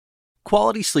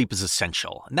Quality sleep is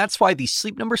essential, and that's why the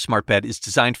Sleep Number Smart Bed is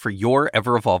designed for your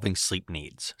ever-evolving sleep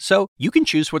needs. So you can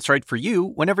choose what's right for you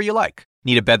whenever you like.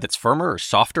 Need a bed that's firmer or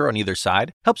softer on either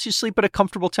side? Helps you sleep at a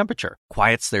comfortable temperature.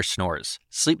 Quiets their snores.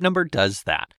 Sleep Number does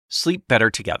that. Sleep better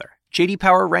together. J.D.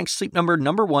 Power ranks Sleep Number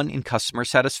 #1 in customer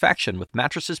satisfaction with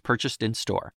mattresses purchased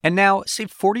in-store. And now,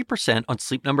 save 40% on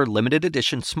Sleep Number limited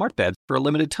edition smart beds for a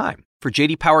limited time. For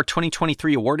J.D. Power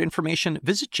 2023 award information,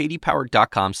 visit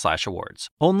jdpower.com/awards.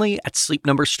 Only at Sleep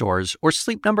Number stores or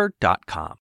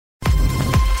sleepnumber.com.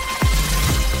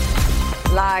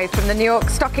 Live from the New York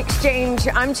Stock Exchange,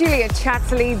 I'm Julia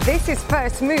Chatterley. This is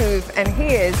First Move, and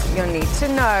here's your need to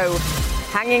know.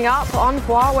 Hanging up on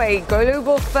Huawei,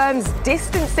 global firms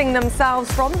distancing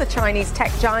themselves from the Chinese tech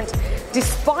giant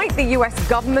despite the U.S.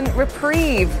 government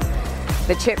reprieve.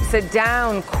 The chips are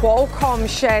down. Qualcomm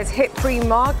shares hit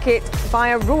pre-market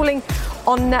via ruling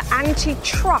on the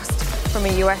antitrust from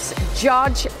a U.S.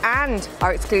 judge, and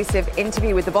our exclusive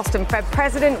interview with the Boston Fed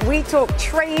president. We talk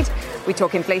trade, we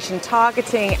talk inflation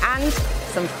targeting, and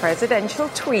some presidential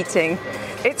tweeting.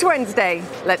 It's Wednesday.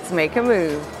 Let's make a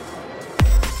move.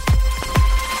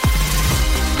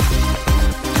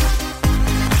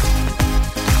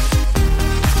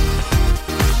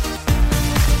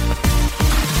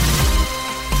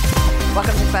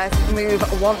 Welcome to First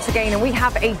Move once again, and we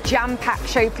have a jam-packed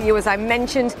show for you. As I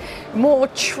mentioned, more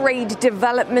trade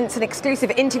developments, an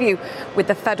exclusive interview with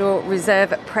the Federal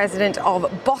Reserve President of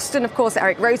Boston, of course,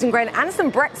 Eric Rosengren, and some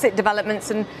Brexit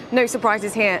developments, and no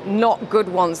surprises here, not good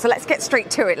ones. So let's get straight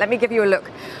to it. Let me give you a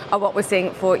look at what we're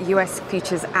seeing for US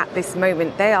futures at this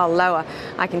moment. They are lower,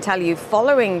 I can tell you,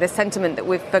 following the sentiment that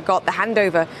we've got the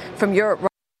handover from Europe.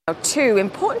 Too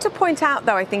important to point out,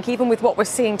 though, I think, even with what we're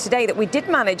seeing today, that we did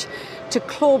manage to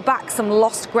claw back some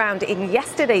lost ground in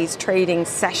yesterday's trading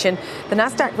session. The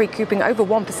Nasdaq recouping over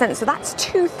 1%, so that's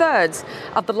 2/3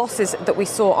 of the losses that we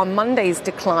saw on Monday's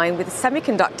decline, with the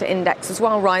semiconductor index as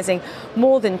well rising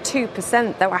more than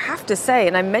 2%. Though I have to say,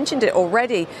 and I mentioned it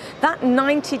already, that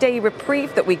 90-day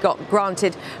reprieve that we got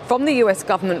granted from the US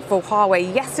government for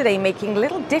Huawei yesterday, making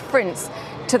little difference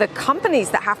to the companies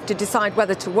that have to decide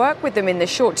whether to work with them in the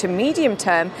short to medium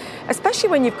term, especially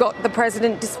when you've got the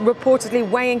president reportedly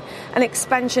weighing an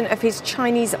expansion of his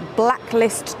Chinese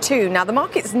blacklist too. Now, the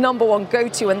market's number one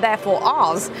go-to, and therefore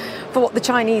ours, for what the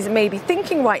Chinese may be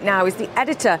thinking right now, is the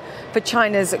editor for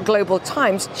China's Global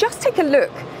Times. Just take a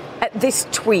look at this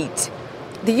tweet.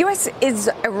 The US is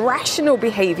irrational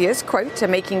behaviors, quote, are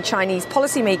making Chinese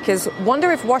policymakers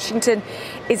wonder if Washington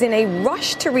is in a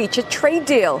rush to reach a trade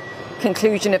deal.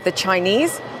 Conclusion of the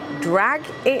Chinese, drag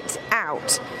it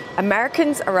out.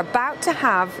 Americans are about to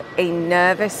have a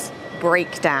nervous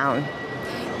breakdown.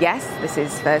 Yes, this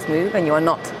is First Move, and you are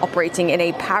not operating in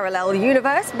a parallel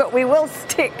universe, but we will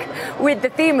stick with the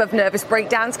theme of nervous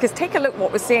breakdowns, because take a look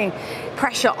what we're seeing.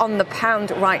 Pressure on the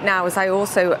pound right now, as I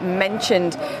also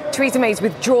mentioned. Theresa May's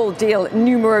withdrawal deal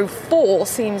numero 4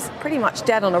 seems pretty much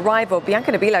dead on arrival.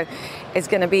 Bianca Nobilo is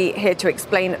going to be here to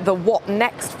explain the what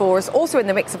next for us. Also in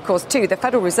the mix, of course, too, the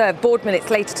Federal Reserve board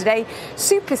minutes later today,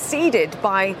 superseded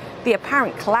by the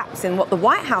apparent collapse in what the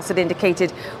White House had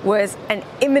indicated was an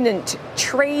imminent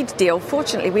trade deal.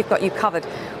 Fortunately, we've got you covered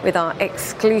with our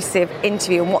exclusive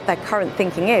interview and what their current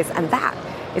thinking is, and that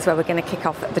is where we're going to kick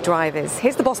off the drivers.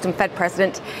 Here's the Boston Fed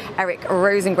President, Eric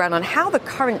Rosengren, on how the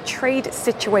current trade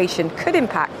situation could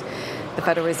impact the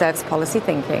Federal Reserve's policy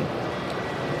thinking.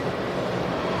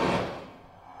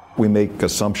 We make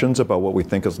assumptions about what we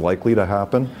think is likely to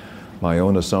happen. My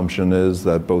own assumption is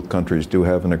that both countries do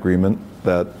have an agreement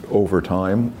that over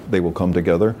time they will come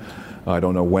together. I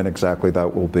don't know when exactly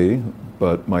that will be,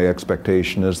 but my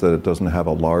expectation is that it doesn't have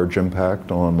a large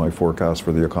impact on my forecast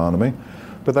for the economy.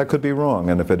 But that could be wrong,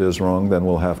 and if it is wrong, then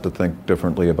we'll have to think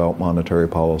differently about monetary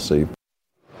policy.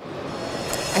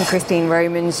 And Christine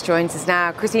Romans joins us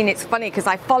now. Christine, it's funny because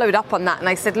I followed up on that and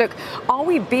I said, look, are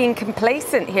we being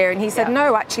complacent here? And he said,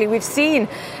 no, actually, we've seen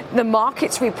the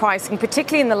markets repricing,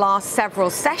 particularly in the last several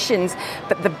sessions.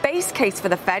 But the base case for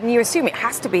the Fed, and you assume it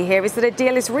has to be here, is that a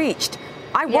deal is reached.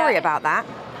 I worry about that.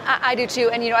 I do too.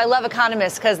 And, I love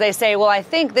economists because they say, well, I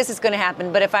think this is going to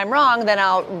happen. But if I'm wrong, then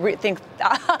I'll rethink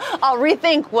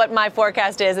what my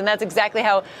forecast is. And that's exactly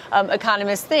how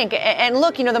economists think. And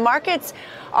look, the markets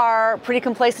are pretty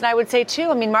complacent, I would say, too.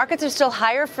 I mean, markets are still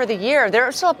higher for the year.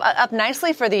 They're still up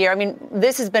nicely for the year. I mean,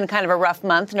 this has been kind of a rough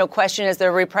month, no question, as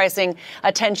they're repricing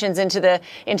tensions into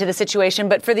the situation.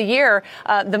 But for the year,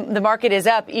 the market is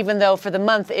up, even though for the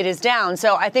month it is down.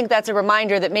 So I think that's a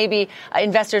reminder that maybe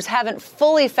investors haven't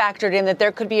fully factored in that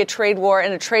there could be a trade war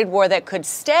and a trade war that could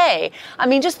stay. I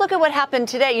mean, just look at what happened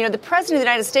today. You know, the president of the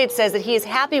United States says that he is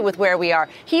happy with where we are.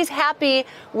 He's happy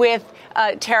with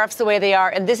tariffs the way they are,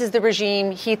 and this is the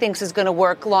regime he thinks is going to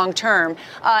work long term.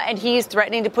 And he's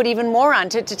threatening to put even more on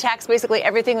to tax basically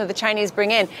everything that the Chinese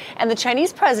bring in. And the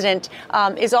Chinese president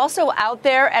is also out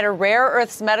there at a rare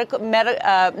earths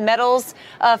metals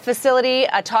facility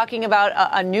talking about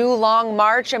a new long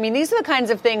march. I mean, these are the kinds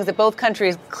of things that both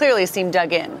countries clearly seem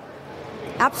dug in.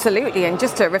 Absolutely. And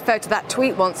just to refer to that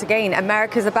tweet once again,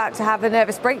 America's about to have a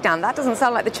nervous breakdown. That doesn't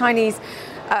sound like the Chinese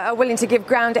are willing to give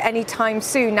ground anytime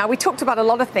soon. Now, we talked about a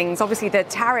lot of things, obviously the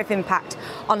tariff impact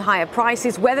on higher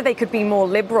prices, whether they could be more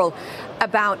liberal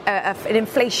about an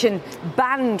inflation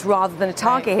band rather than a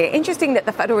target here. Interesting that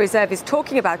the Federal Reserve is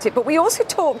talking about it, but we also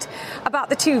talked about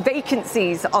the 2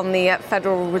 vacancies on the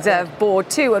Federal Reserve Board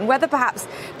too, and whether perhaps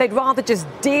they'd rather just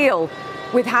deal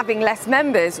with having less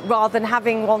members rather than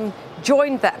having one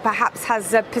joined that perhaps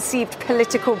has a perceived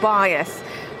political bias.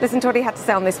 Listen to what he had to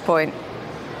say on this point.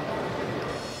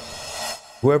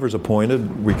 Whoever's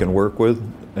appointed, we can work with,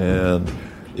 and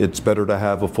it's better to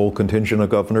have a full contingent of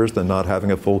governors than not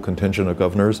having a full contingent of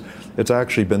governors. It's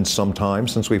actually been some time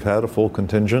since we've had a full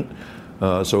contingent,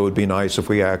 so it would be nice if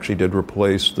we actually did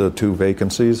replace the 2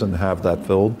 vacancies and have that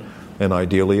filled, and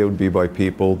ideally it would be by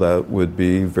people that would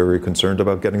be very concerned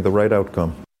about getting the right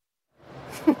outcome.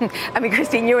 I mean,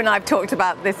 Christine, you and I have talked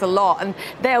about this a lot, and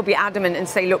they'll be adamant and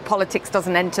say, look, politics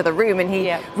doesn't enter the room. And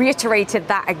he reiterated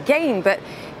that again. But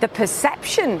the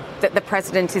perception that the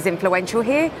president is influential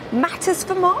here matters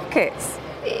for markets.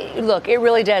 Look, it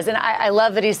really does. And I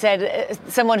love that he said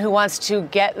someone who wants to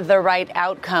get the right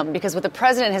outcome, because what the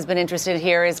president has been interested in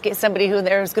here is get somebody who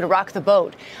there is going to rock the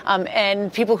boat,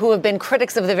 and people who have been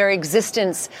critics of the very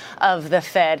existence of the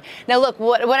Fed. Now, look,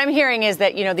 what I'm hearing is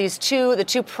that, you know, the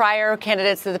two prior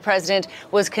candidates that the president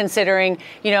was considering,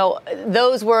 you know,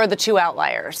 those were the 2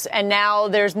 outliers. And now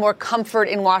there's more comfort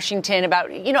in Washington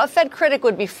about, you know, a Fed critic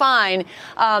would be fine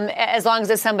as long as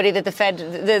it's somebody that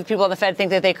the people on the Fed think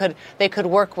that they could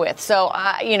work with. So,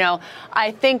 you know,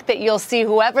 I think that you'll see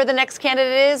whoever the next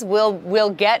candidate is will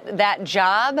get that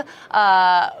job.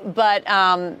 But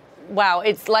wow,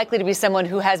 it's likely to be someone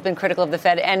who has been critical of the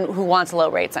Fed and who wants low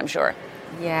rates, I'm sure.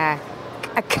 Yeah.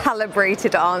 A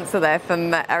calibrated answer there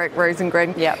from Eric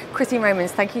Rosengren. Yep. Christine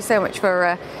Romans, thank you so much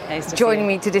for joining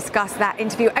me to discuss that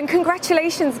interview. And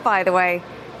congratulations, by the way.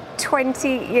 20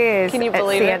 years Can you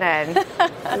believe CNN.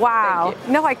 It? Wow.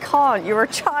 No, I can't. You were a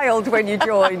child when you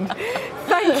joined.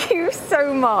 Thank you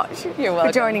so much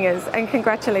for joining us, and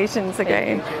congratulations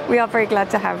again. We are very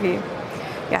glad to have you.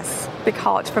 Yes, big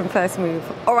heart from First Move.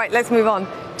 All right, let's move on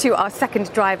to our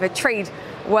second driver, trade.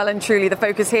 Well and truly the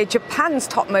focus here. Japan's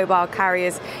top mobile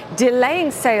carriers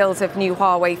delaying sales of new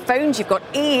Huawei phones. You've got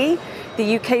EE,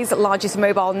 the UK's largest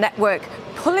mobile network,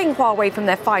 pulling Huawei from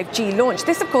their 5G launch.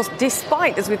 This, of course,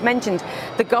 despite, as we've mentioned,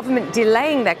 the government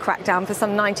delaying their crackdown for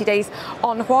some 90 days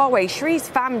on Huawei. Shree's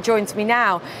Pham joins me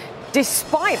now.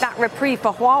 Despite that reprieve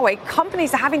for Huawei,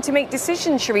 companies are having to make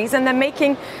decisions, Shree's, and they're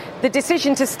making the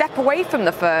decision to step away from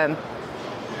the firm.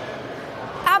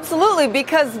 Absolutely,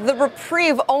 because the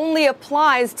reprieve only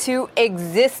applies to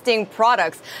existing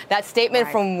products. That statement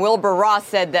from Wilbur Ross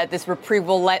said that this reprieve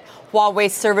will let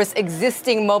Huawei service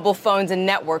existing mobile phones and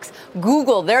networks.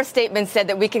 Google, their statement said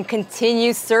that we can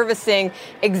continue servicing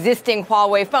existing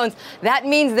Huawei phones. That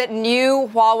means that new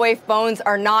Huawei phones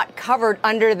are not covered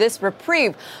under this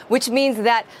reprieve, which means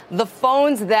that the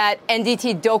phones that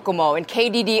NTT Docomo and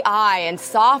KDDI and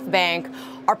SoftBank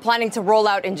are planning to roll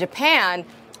out in Japan,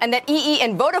 and that EE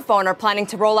and Vodafone are planning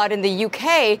to roll out in the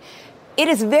UK, it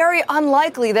is very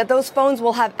unlikely that those phones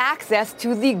will have access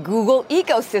to the Google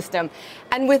ecosystem.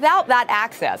 And without that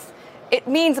access, it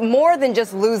means more than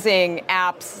just losing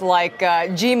apps like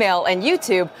Gmail and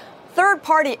YouTube.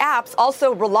 Third-party apps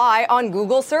also rely on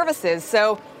Google services.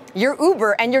 So your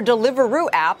Uber and your Deliveroo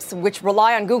apps, which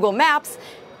rely on Google Maps,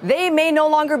 they may no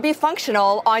longer be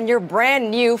functional on your brand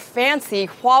new fancy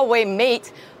Huawei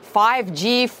Mate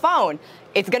 5G phone.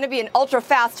 It's going to be an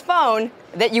ultra-fast phone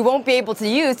that you won't be able to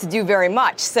use to do very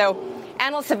much. So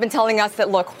analysts have been telling us that,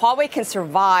 look, Huawei can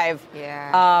survive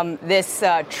this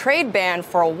trade ban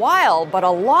for a while, but a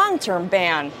long-term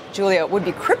ban, Julia, would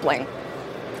be crippling.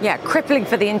 Yeah, crippling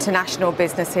for the international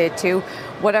business here too,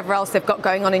 whatever else they've got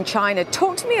going on in China.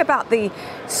 Talk to me about the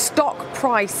stock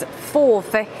price fall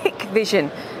for Hikvision,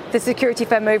 the security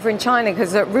firm over in China,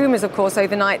 because rumors, of course,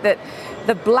 overnight that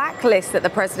the blacklist that the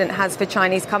president has for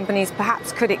Chinese companies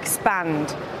perhaps could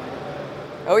expand.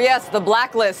 Oh, yes, the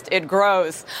blacklist, it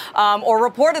grows, or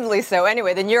reportedly so.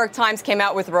 Anyway, the New York Times came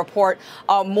out with a report,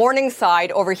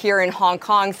 Morningside over here in Hong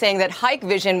Kong, saying that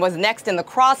Hikvision was next in the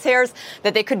crosshairs,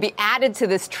 that they could be added to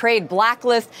this trade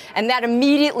blacklist, and that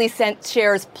immediately sent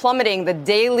shares plummeting, the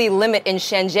daily limit in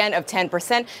Shenzhen of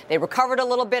 10%. They recovered a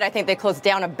little bit. I think they closed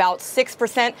down about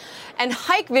 6%. And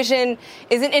Hikvision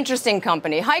is an interesting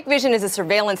company. Hikvision is a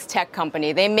surveillance tech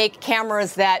company. They make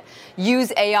cameras that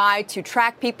use AI to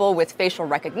track people with facial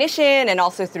recognition and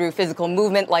also through physical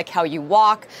movement, like how you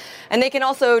walk. And they can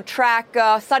also track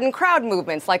sudden crowd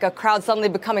movements, like a crowd suddenly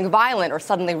becoming violent or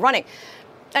suddenly running.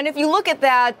 And if you look at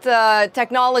that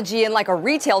technology in like a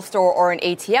retail store or an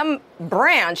ATM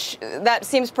branch, that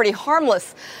seems pretty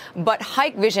harmless. But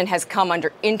Hikvision has come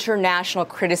under international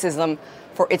criticism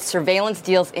for its surveillance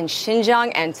deals in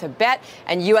Xinjiang and Tibet.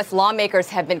 And U.S. lawmakers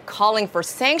have been calling for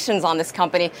sanctions on this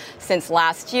company since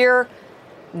last year.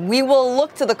 We will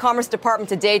look to the Commerce Department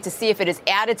today to see if it is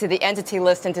added to the entity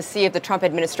list and to see if the Trump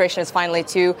administration is finally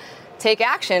to take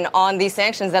action on these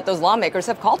sanctions that those lawmakers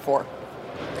have called for.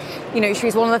 You know,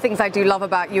 Shrees, one of the things I do love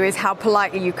about you is how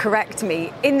politely you correct me.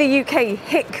 In the UK,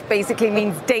 hic basically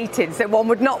means dated, so one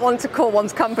would not want to call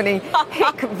one's company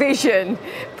Hikvision,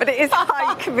 but it is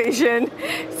Hikvision.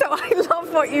 So I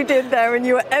love what you did there, and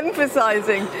you were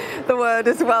emphasizing the word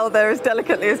as well there as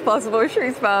delicately as possible.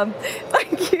 Shrees Pham,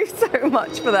 thank you so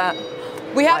much for that.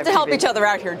 We have to help each other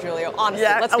out here, Julio, honestly.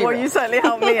 Yeah, let's be real. You certainly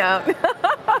helped me out.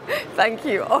 Thank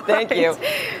you. Thank you.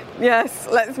 Yes,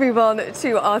 let's move on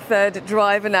to our third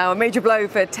driver now. A major blow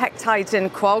for tech titan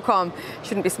Qualcomm.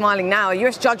 Shouldn't be smiling now. A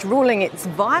US judge ruling it's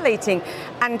violating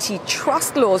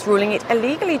antitrust laws, ruling it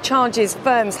illegally charges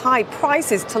firms high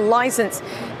prices to license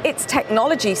its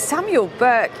technology. Samuel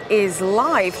Burke is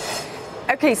live.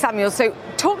 Okay, Samuel, so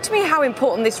talk to me how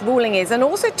important this ruling is, and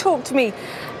also talk to me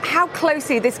how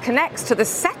closely this connects to the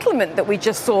settlement that we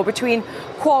just saw between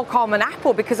Qualcomm and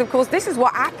Apple, because, of course, this is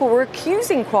what Apple were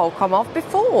accusing Qualcomm of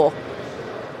before.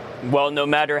 Well, no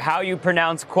matter how you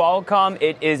pronounce Qualcomm,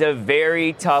 it is a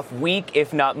very tough week,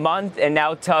 if not month, and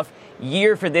now tough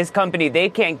year for this company. They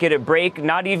can't get a break,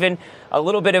 not even a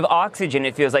little bit of oxygen,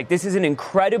 it feels like. This is an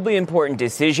incredibly important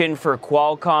decision for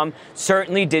Qualcomm.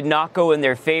 Certainly did not go in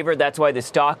their favor. That's why the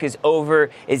stock is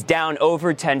down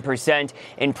over 10%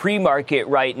 in pre-market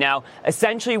right now.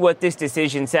 Essentially what this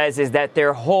decision says is that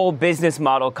their whole business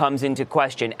model comes into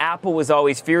question. Apple was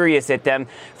always furious at them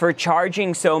for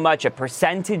charging so much, a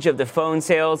percentage of the phone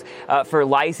sales, for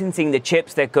licensing the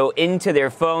chips that go into their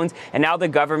phones. And now the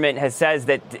government has said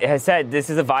this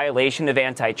is a violation of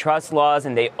antitrust laws,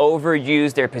 and they overuse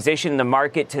their position in the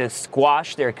market to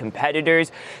squash their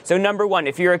competitors. So number one,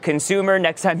 if you're a consumer,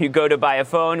 next time you go to buy a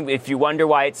phone, if you wonder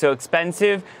why it's so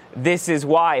expensive, this is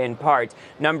why, in part.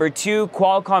 Number two,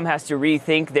 Qualcomm has to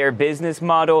rethink their business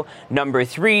model. Number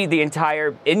three, the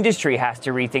entire industry has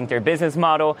to rethink their business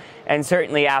model. And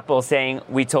certainly Apple saying,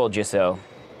 we told you so.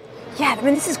 Yeah, I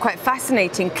mean, this is quite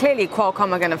fascinating. Clearly,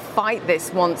 Qualcomm are going to fight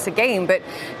this once again. But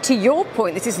to your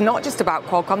point, this is not just about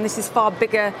Qualcomm. This is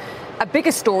a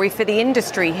bigger story for the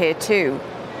industry here, too.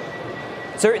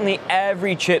 Certainly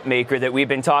every chip maker that we've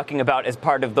been talking about as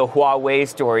part of the Huawei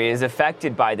story is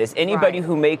affected by this. Anybody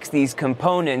who makes these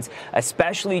components,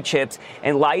 especially chips,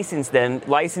 and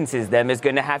licenses them is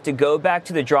going to have to go back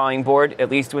to the drawing board, at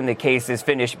least when the case is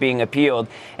finished being appealed,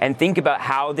 and think about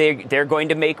how they're going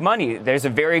to make money. There's a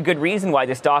very good reason why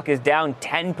the stock is down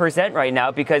 10% right now,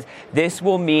 because this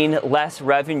will mean less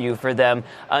revenue for them.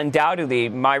 Undoubtedly,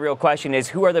 my real question is,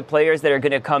 who are the players that are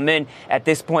going to come in at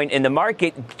this point in the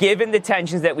market, given the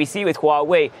tension that we see with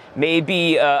Huawei?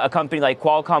 Maybe a company like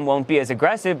Qualcomm won't be as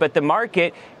aggressive, but the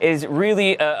market is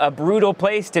really a brutal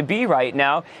place to be right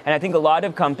now. And I think a lot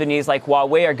of companies like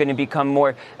Huawei are going to become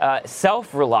more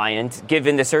self-reliant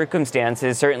given the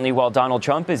circumstances, certainly while Donald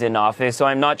Trump is in office. So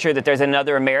I'm not sure that there's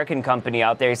another American company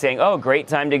out there saying, oh, great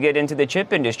time to get into the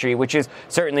chip industry, which is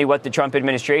certainly what the Trump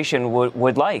administration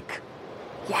would like.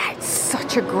 Yeah, it's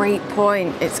such a great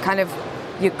point. It's kind of,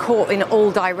 you're caught in all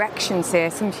directions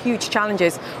here, some huge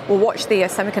challenges. We'll watch the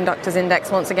semiconductors index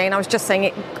once again. I was just saying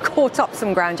it caught up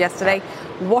some ground yesterday.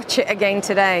 Watch it again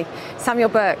today. Samuel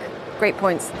Burke, great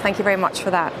points. Thank you very much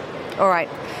for that. All right,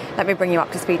 let me bring you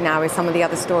up to speed now with some of the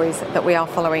other stories that we are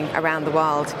following around the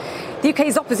world. The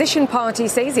UK's opposition party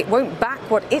says it won't back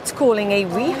what it's calling a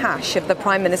rehash of the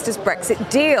Prime Minister's Brexit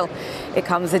deal. It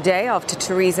comes a day after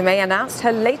Theresa May announced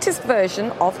her latest version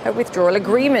of her withdrawal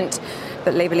agreement.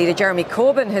 But Labour leader Jeremy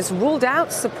Corbyn has ruled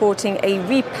out supporting a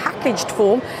repackaged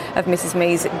form of Mrs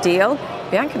May's deal.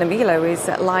 Bianca Nabilo is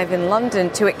live in London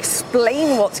to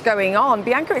explain what's going on.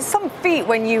 Bianca, it's some feat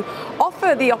when you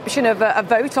offer the option of a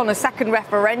vote on a second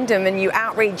referendum and you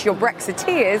outrage your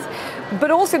Brexiteers,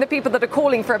 but also the people that are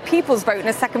calling for a people's vote and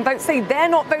a second vote say they're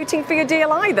not voting for your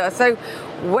deal either. So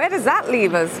where does that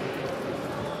leave us?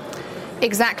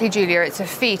 Exactly, Julia. It's a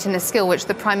feat and a skill which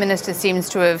the Prime Minister seems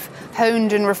to have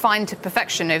honed and refined to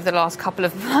perfection over the last couple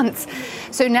of months.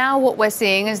 So now what we're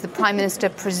seeing is the Prime Minister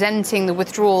presenting the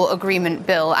withdrawal agreement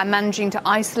bill and managing to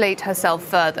isolate herself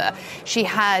further. She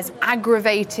has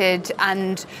aggravated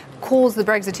and caused the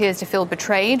Brexiteers to feel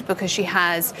betrayed because she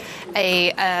has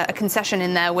a concession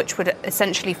in there which would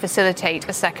essentially facilitate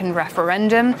a second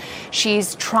referendum.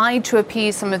 She's tried to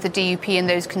appease some of the DUP and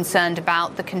those concerned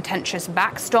about the contentious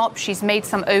backstop. She's made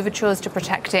some overtures to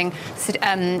protecting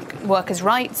workers'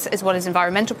 rights as well as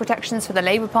environmental protections for the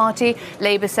Labour Party.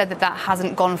 Labour said that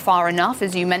hasn't gone far enough.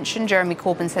 As you mentioned, Jeremy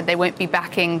Corbyn said they won't be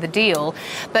backing the deal.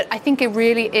 But I think it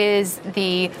really is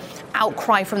the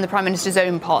outcry from the Prime Minister's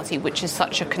own party, which is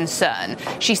such a concern.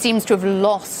 She seems to have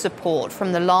lost support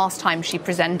from the last time she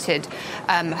presented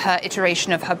her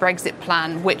iteration of her Brexit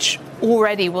plan, which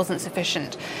already wasn't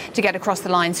sufficient to get across the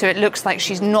line. So it looks like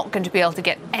she's not going to be able to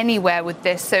get anywhere with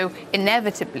this. So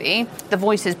inevitably, the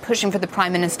voices pushing for the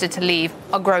Prime Minister to leave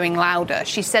are growing louder.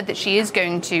 She said that she is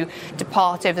going to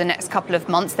depart over the next couple of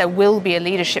months. There will be a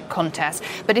leadership contest.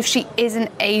 But if she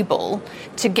isn't able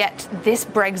to get this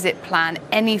Brexit plan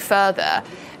any further,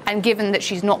 and given that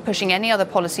she's not pushing any other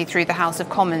policy through the House of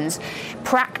Commons,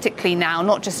 practically now,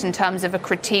 not just in terms of a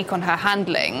critique on her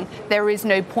handling, there is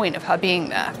no point of her being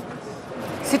there.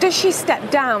 So does she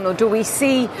step down, or do we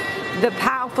see the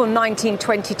powerful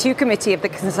 1922 committee of the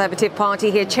Conservative Party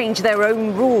here change their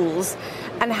own rules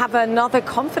and have another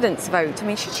confidence vote? I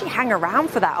mean, should she hang around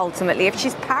for that ultimately if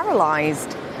she's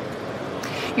paralysed?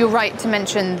 You're right to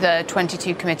mention the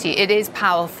 22 committee. It is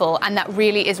powerful, and that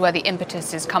really is where the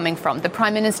impetus is coming from. The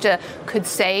Prime Minister could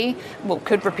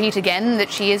could repeat again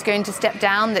that she is going to step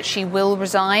down, that she will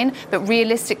resign, but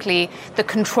realistically, the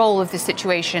control of the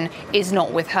situation is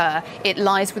not with her. It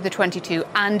lies with the 22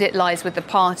 and it lies with the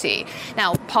party.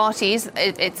 Now, parties,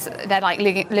 they're like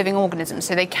living organisms,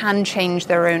 so they can change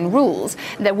their own rules.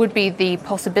 There would be the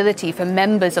possibility for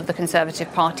members of the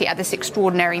Conservative Party at this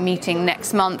extraordinary meeting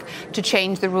next month to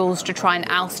change the rules to try and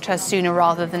oust her sooner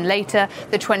rather than later.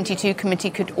 The 22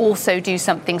 committee could also do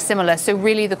something similar. So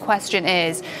really the question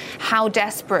is, how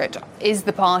desperate is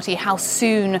the party? How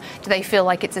soon do they feel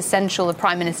like it's essential the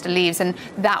Prime Minister leaves? And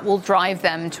that will drive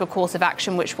them to a course of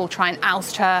action which will try and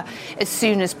oust her as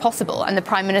soon as possible. And the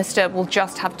Prime Minister will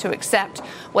just have to accept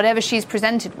whatever she's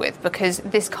presented with, because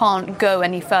this can't go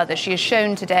any further. She has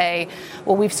shown today,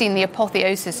 we've seen the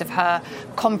apotheosis of her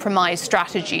compromise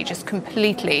strategy just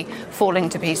completely falling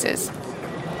to pieces.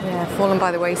 Yeah, fallen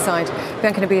by the wayside.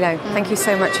 Bianca Nabilo, thank you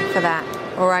so much for that.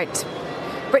 All right.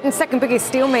 Britain's second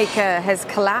biggest steelmaker has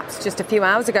collapsed just a few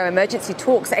hours ago. Emergency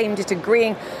talks aimed at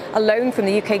agreeing a loan from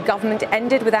the UK government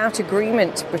ended without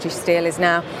agreement. British Steel is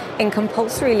now in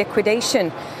compulsory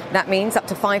liquidation. That means up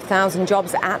to 5,000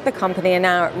 jobs at the company are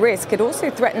now at risk. It also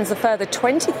threatens a further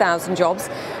 20,000 jobs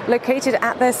located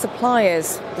at their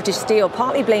suppliers. British Steel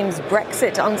partly blames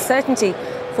Brexit uncertainty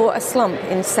for a slump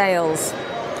in sales.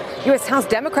 US House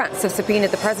Democrats have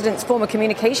subpoenaed the president's former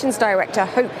communications director,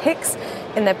 Hope Hicks,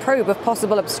 in their probe of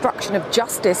possible obstruction of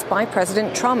justice by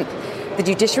President Trump. The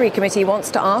Judiciary Committee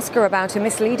wants to ask her about a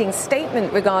misleading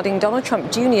statement regarding Donald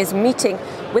Trump Jr.'s meeting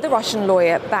with a Russian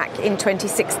lawyer back in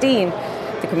 2016.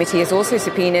 The committee has also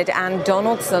subpoenaed Ann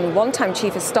Donaldson, one-time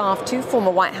chief of staff to former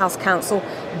White House counsel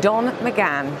Don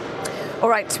McGahn. All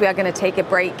right, we are going to take a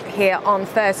break here on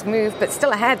First Move, but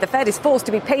still ahead, the Fed is forced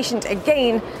to be patient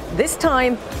again. This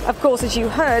time, of course, as you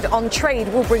heard, on trade,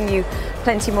 we'll bring you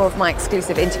plenty more of my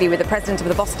exclusive interview with the president of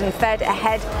the Boston Fed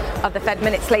ahead of the Fed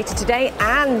minutes later today.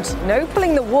 And no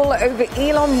pulling the wool over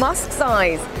Elon Musk's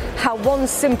eyes. How one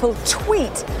simple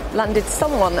tweet landed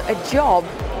someone a job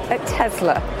at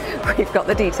Tesla. We've got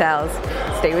the details.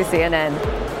 Stay with CNN.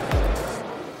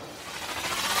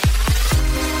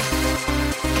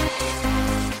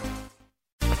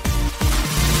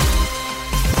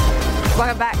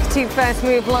 Welcome back to First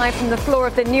Move, live from the floor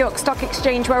of the New York Stock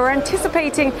Exchange, where we're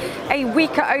anticipating a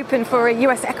weaker open for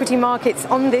US equity markets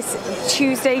on this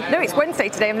Tuesday. No, it's Wednesday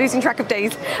today. I'm losing track of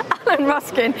days. Alan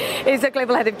Ruskin is a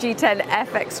global head of G10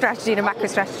 FX strategy and a macro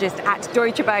strategist at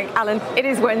Deutsche Bank. Alan, it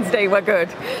is Wednesday. We're good.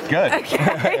 Good.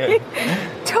 Okay.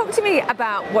 Talk to me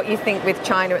about what you think with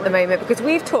China at the moment, because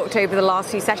we've talked over the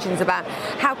last few sessions about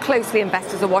how closely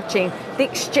investors are watching the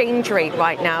exchange rate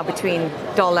right now between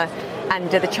dollar and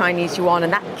the Chinese yuan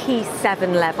and that key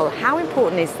 7 level. How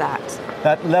important is that?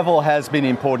 That level has been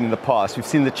important in the past. We've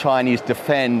seen the Chinese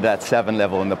defend that 7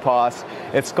 level in the past.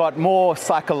 It's got more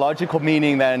psychological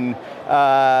meaning than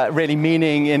really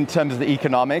meaning in terms of the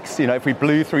economics. You know, if we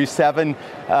blew through 7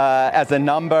 as a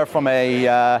number from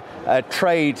a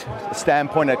trade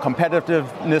standpoint, a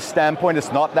competitiveness standpoint,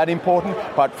 it's not that important.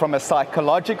 But from a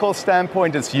psychological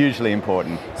standpoint, it's hugely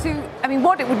important. So, I mean,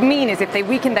 what it would mean is if they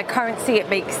weaken their currency, it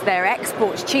makes their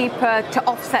exports cheaper to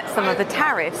offset some of the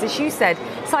tariffs. As you said,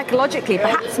 psychologically,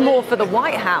 perhaps more for the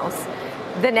White House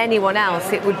than anyone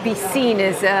else, it would be seen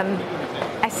as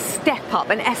a step up,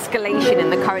 an escalation in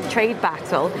the current trade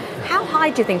battle. How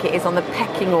high do you think it is on the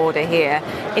pecking order here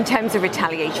in terms of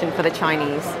retaliation for the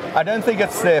Chinese? I don't think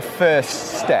it's their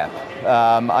first step.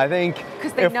 I think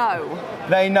because they know.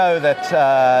 They know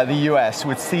that the US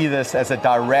would see this as a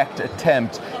direct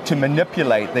attempt to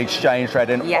manipulate the exchange rate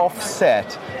and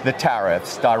offset the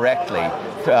tariffs directly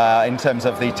in terms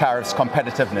of the tariffs'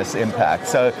 competitiveness impact.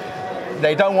 So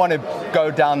they don't want to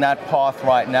go down that path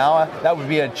right now. That would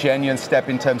be a genuine step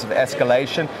in terms of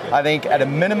escalation. I think at a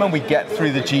minimum we get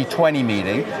through the G20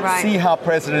 meeting, see how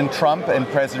President Trump and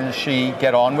President Xi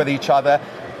get on with each other,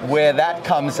 where that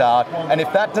comes out, and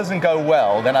if that doesn't go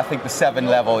well, then I think the 7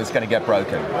 level is going to get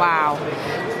broken. Wow.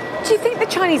 Do you think the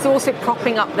Chinese are also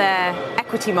propping up their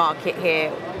equity market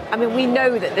here? I mean, we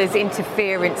know that there's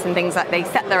interference and things like they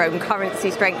set their own currency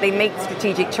strength, they make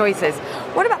strategic choices.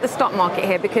 What about the stock market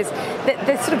here? Because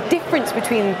the sort of difference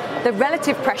between the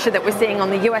relative pressure that we're seeing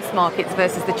on the US markets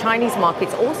versus the Chinese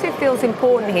markets also feels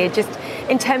important here, just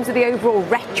in terms of the overall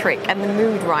rhetoric and the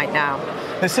mood right now.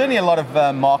 There's certainly a lot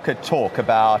of market talk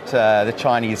about the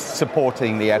Chinese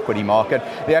supporting the equity market.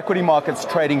 The equity market's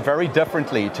trading very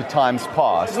differently to times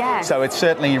past, so it's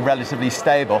certainly relatively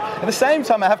stable. At the same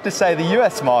time, I have to say the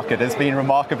US market has been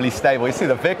remarkably stable. You see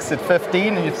the VIX at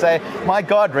 15 and you'd say, my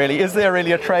God, really, is there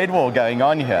really a trade war going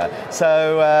on here?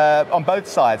 So on both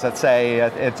sides, I'd say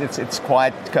it's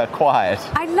quite quiet.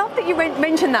 I love that you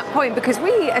mentioned that point because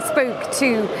we spoke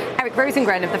to Eric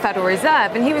Rosengren of the Federal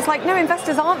Reserve and he was like, no,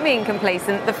 investors aren't being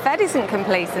complacent. The Fed isn't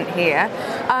complacent here.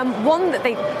 One, that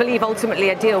they believe ultimately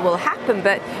a deal will happen,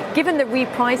 but given the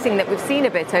repricing that we've seen a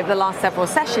bit over the last several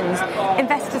sessions,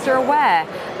 investors are aware.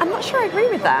 I'm not sure I agree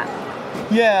with that.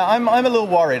 Yeah, I'm a little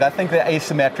worried. I think the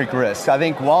asymmetric risks. I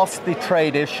think whilst the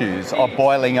trade issues are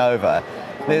boiling over,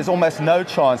 there's almost no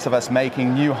chance of us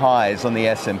making new highs on the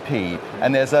S&P,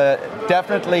 and there's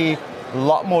definitely a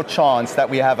lot more chance that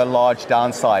we have a large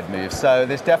downside move. So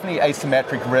there's definitely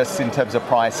asymmetric risks in terms of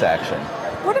price action.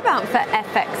 What about for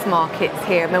FX markets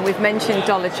here? I mean, we've mentioned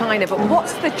dollar China, but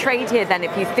what's the trade here then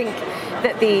if you think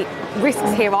that the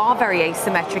risks here are very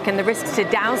asymmetric and the risks to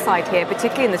downside here,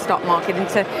 particularly in the stock market and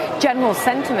to general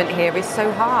sentiment here is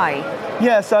so high?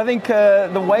 Yeah, so I think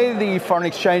the way the foreign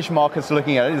exchange market's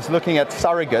looking at it is looking at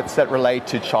surrogates that relate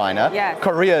to China. Yes.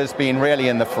 Korea has been really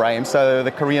in the frame, so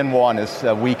the Korean won has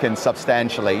weakened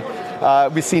substantially.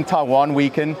 We've seen Taiwan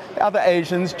weaken, other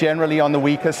Asians generally on the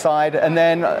weaker side, and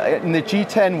then in the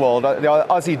G10 world, the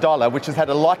Aussie dollar, which has had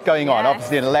a lot going on,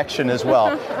 obviously an election as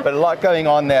well, but a lot going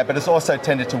on there, but it's also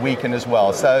tended to weaken as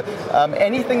well. So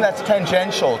anything that's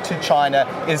tangential to China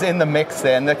is in the mix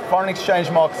there, and the foreign exchange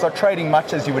markets are trading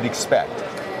much as you would expect.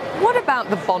 What about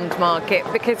the bond market?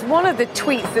 Because one of the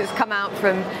tweets that's come out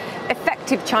from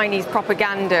effective Chinese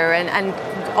propaganda and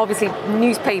obviously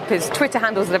newspapers, Twitter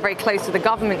handles that are very close to the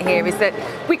government here is that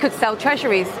we could sell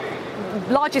treasuries.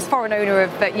 Largest foreign owner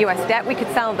of US debt, we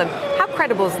could sell them. How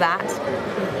credible is that?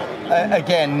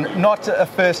 Again, not a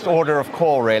first order of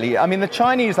call, really. I mean, the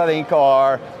Chinese, I think,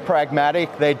 are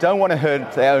pragmatic. They don't want to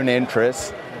hurt their own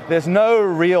interests. There's no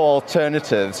real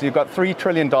alternatives. You've got $3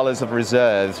 trillion of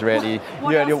reserves, really.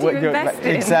 What else do you invest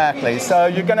in? Exactly. So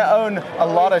you're going to own a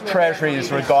lot of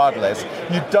treasuries regardless.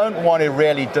 You don't want to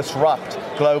really disrupt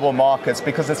global markets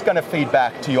because it's going to feed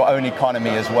back to your own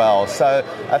economy as well. So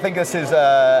I think this is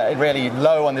really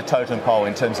low on the totem pole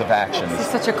in terms of actions. This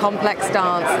is such a complex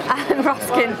dance. Alan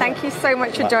Ruskin, thank you so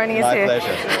much for joining us here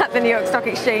at the New York Stock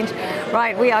Exchange.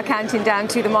 Right, we are counting down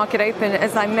to the market open,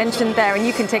 as I mentioned there, and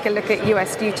you can take a look at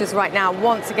US futures right now.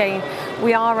 Once again,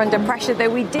 we are under pressure, though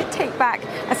we did take back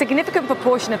a significant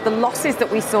proportion of the losses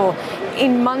that we saw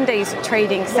in Monday's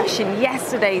trading session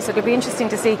yesterday. So it'll be interesting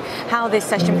to see how this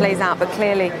session plays out, but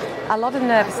clearly a lot of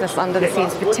nervousness under the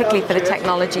scenes, particularly for the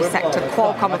technology sector.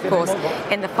 Qualcomm, of course,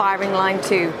 in the firing line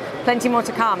too. Plenty more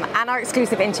to come, and our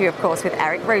exclusive interview, of course, with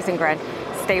Eric Rosengren.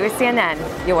 Stay with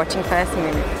CNN. You're watching First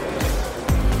Move.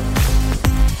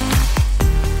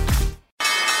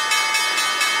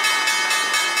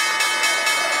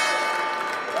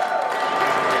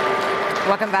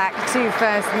 Welcome back to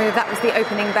First Move. That was the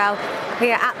opening bell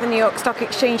here at the New York Stock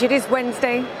Exchange. It is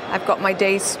Wednesday. I've got my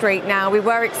days straight now. We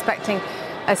were expecting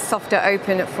a softer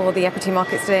open for the equity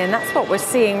markets today, and that's what we're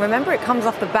seeing. Remember, it comes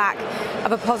off the back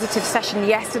of a positive session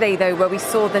yesterday, though, where we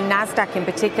saw the Nasdaq in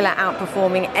particular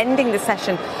outperforming, ending the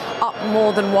session up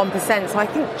more than 1%. So I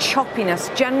think choppiness,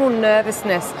 general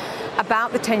nervousness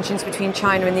about the tensions between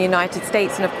China and the United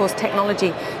States, and of course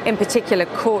technology in particular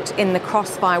caught in the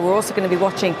crossfire. We're also going to be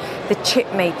watching the chip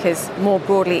makers more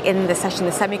broadly in the session,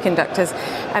 the semiconductors,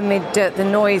 amid the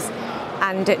noise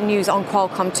and news on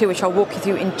Qualcomm too, which I'll walk you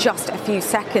through in just a few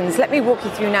seconds. Let me walk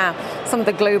you through now some of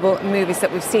the global movies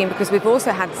that we've seen, because we've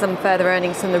also had some further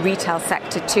earnings from the retail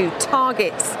sector too.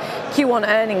 Target's Q1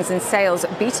 earnings and sales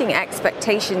beating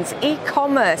expectations.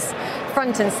 E-commerce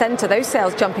front and center, those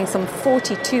sales jumping some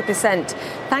 42%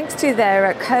 thanks to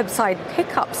their curbside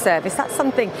pickup service. That's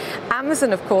something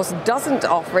Amazon, of course, doesn't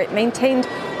offer. It maintained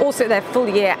also their full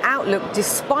year outlook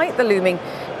despite the looming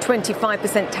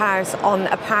 25% tariffs on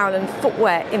apparel and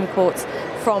footwear imports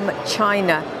from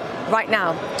China. Right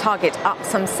now, Target up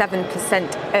some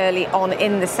 7% early on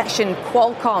in the session.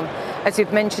 Qualcomm, as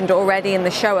we've mentioned already in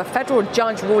the show, a federal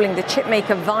judge ruling the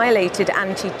chipmaker violated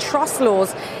antitrust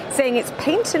laws, saying its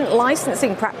patent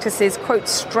licensing practices, quote,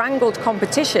 strangled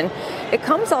competition. It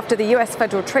comes after the US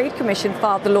Federal Trade Commission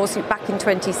filed the lawsuit back in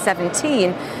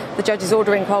 2017. The judge is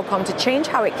ordering Qualcomm to change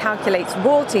how it calculates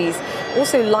royalties,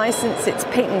 also license its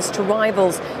patents to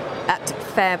rivals at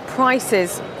fair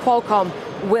prices. Qualcomm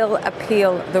will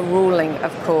appeal the ruling,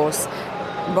 of course.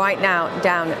 Right now,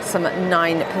 down some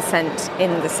 9%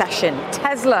 in the session.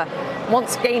 Tesla,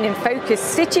 once again in focus.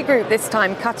 Citigroup this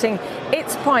time cutting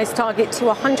its price target to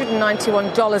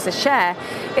 $191 a share.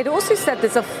 It also said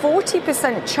there's a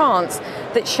 40% chance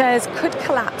that shares could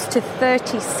collapse to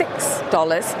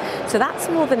 $36. So that's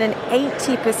more than an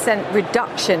 80%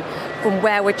 reduction from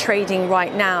where we're trading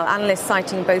right now. Analysts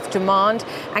citing both demand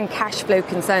and cash flow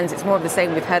concerns. It's more of the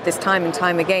same. We've heard this time and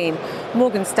time again.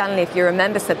 Morgan Stanley, if you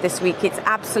remember, said this week its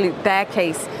absolute bear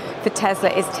case for Tesla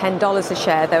is $10 a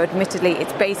share, though admittedly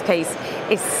its base case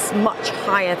is much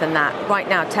higher than that. Right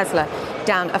now, Tesla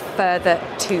down a further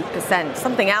 2%.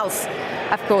 Something else,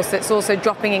 of course, that's also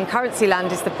dropping in currency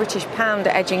land is the British pound,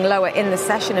 edging lower in the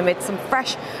session amid some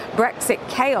fresh Brexit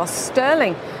chaos.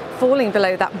 Sterling falling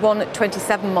below that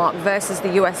 127 mark versus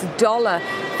the US dollar.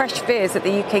 Fresh fears that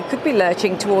the UK could be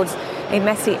lurching towards a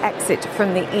messy exit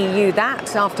from the EU.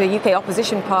 That after UK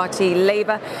opposition party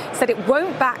Labour said it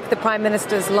won't back the Prime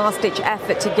Minister's last-ditch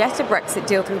effort to get a Brexit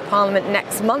deal through Parliament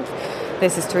next month.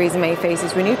 This as Theresa May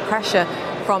faces renewed pressure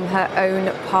from her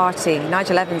own party.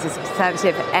 Nigel Evans is a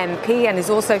Conservative MP and is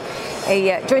also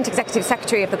a Joint Executive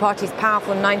Secretary of the party's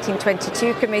powerful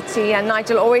 1922 committee. And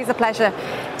Nigel, always a pleasure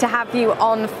to have you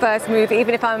on First Move,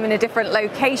 even if I'm in a different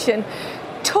location.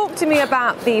 Talk to me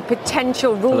about the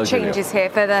potential rule changes here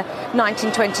for the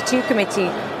 1922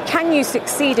 committee. Can you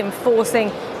succeed in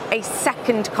forcing a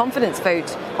second confidence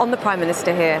vote on the Prime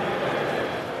Minister here?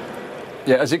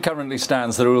 Yeah, as it currently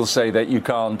stands, the rules say that you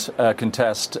can't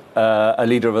contest a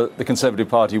leader of the Conservative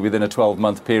Party within a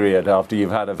 12-month period after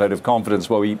you've had a vote of confidence.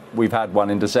 Well, we've had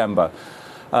one in December.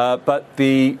 But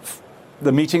the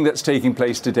meeting that's taking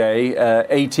place today,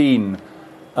 18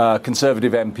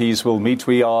 Conservative MPs will meet.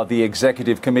 We are the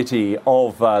executive committee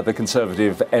of the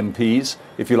Conservative MPs,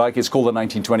 if you like. It's called the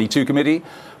 1922 committee.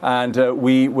 And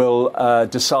we will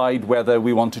decide whether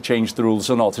we want to change the rules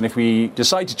or not. And if we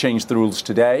decide to change the rules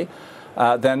today,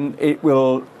 then it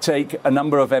will take a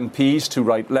number of MPs to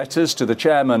write letters to the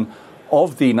chairman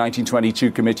of the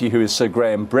 1922 committee, who is Sir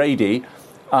Graham Brady.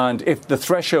 And if the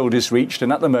threshold is reached,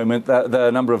 and at the moment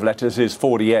the number of letters is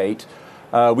 48,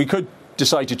 we could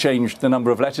decide to change the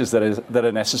number of letters that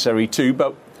are necessary too.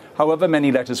 But however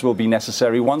many letters will be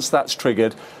necessary, once that's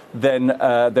triggered, then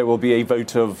there will be a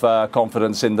vote of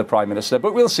confidence in the Prime Minister.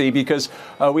 But we'll see, because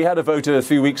we had a vote a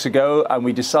few weeks ago and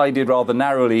we decided rather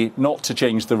narrowly not to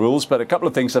change the rules. But a couple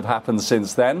of things have happened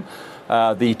since then.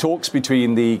 The talks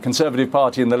between the Conservative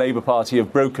Party and the Labour Party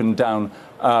have broken down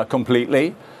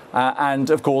completely. And,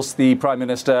 of course, the Prime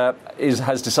Minister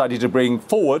has decided to bring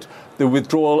forward the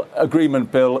withdrawal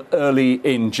agreement bill early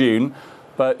in June.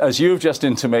 But as you've just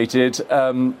intimated,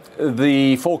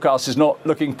 the forecast is not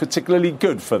looking particularly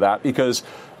good for that, because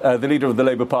the leader of the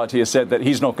Labour Party has said that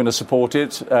he's not going to support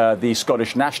it. The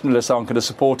Scottish nationalists aren't going to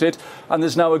support it. And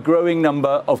there's now a growing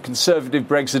number of Conservative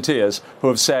Brexiteers who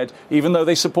have said, even though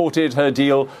they supported her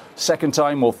deal second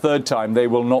time or third time, they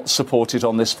will not support it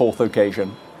on this fourth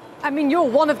occasion. I mean, you're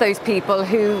one of those people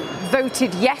who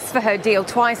voted yes for her deal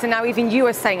twice, and now even you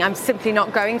are saying, I'm simply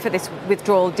not going for this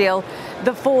withdrawal deal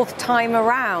the fourth time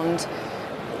around.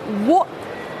 What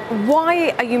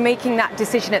Why are you making that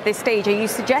decision at this stage? Are you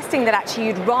suggesting that actually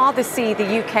you'd rather see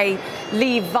the UK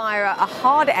leave via a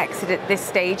hard exit at this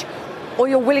stage, or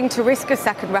you're willing to risk a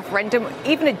second referendum,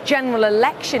 even a general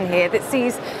election here that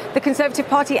sees the Conservative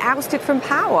Party ousted from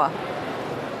power?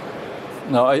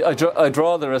 No, I'd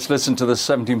rather us listen to the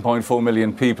 17.4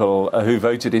 million people who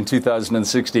voted in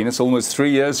 2016. It's almost 3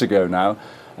 years ago now.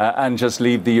 And just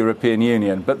leave the European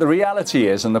Union. But the reality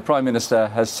is, and the Prime Minister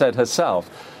has said herself,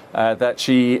 that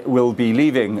she will be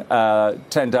leaving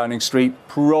 10 Downing Street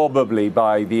probably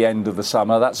by the end of the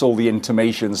summer. That's all the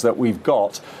intimations that we've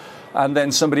got. And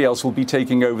then somebody else will be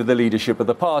taking over the leadership of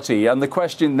the party. And the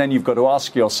question then you've got to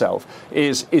ask yourself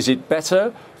is it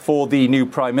better for the new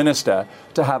Prime Minister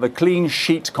to have a clean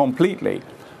sheet completely,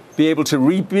 be able to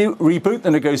reboot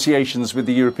the negotiations with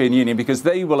the European Union, because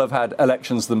they will have had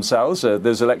elections themselves.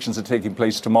 Those elections are taking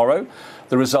place tomorrow.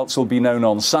 The results will be known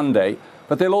on Sunday.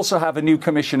 But they'll also have a new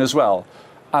commission as well.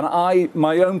 And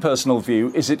my own personal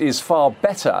view is it is far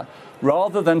better,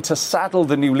 rather than to saddle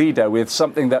the new leader with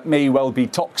something that may well be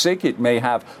toxic. It may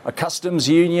have a customs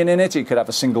union in it. It could have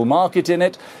a single market in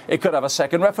it. It could have a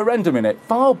second referendum in it.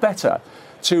 Far better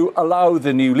to allow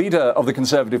the new leader of the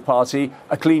Conservative Party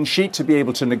a clean sheet to be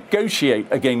able to negotiate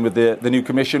again with the new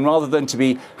Commission, rather than to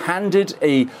be handed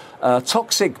a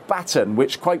toxic baton,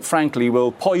 which quite frankly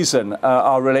will poison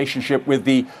our relationship with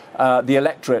the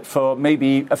electorate for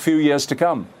maybe a few years to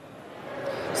come.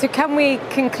 So can we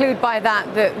conclude by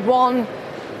that one,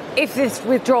 if this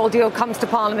withdrawal deal comes to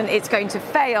Parliament, it's going to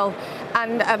fail?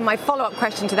 And my follow-up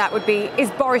question to that would be,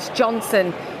 is Boris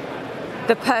Johnson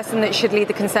the person that should lead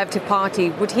the Conservative Party?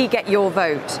 Would he get your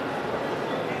vote?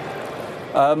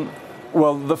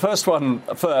 Well, the first one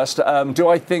first. Do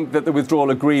I think that the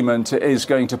withdrawal agreement is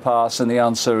going to pass? And the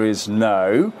answer is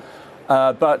no.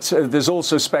 But there's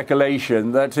also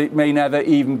speculation that it may never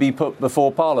even be put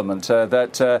before Parliament,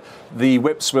 that the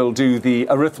whips will do the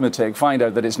arithmetic, find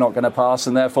out that it's not going to pass,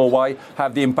 and therefore why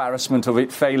have the embarrassment of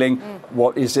it failing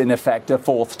what is in effect a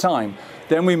fourth time.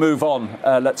 Then we move on,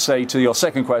 let's say, to your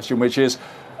second question, which is,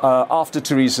 after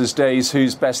Theresa's days,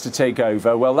 who's best to take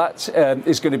over? Well, that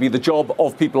is going to be the job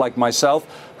of people like myself,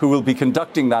 who will be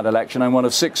conducting that election. I'm one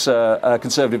of 6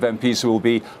 Conservative MPs who will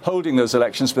be holding those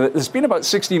elections. But there's been about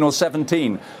 16 or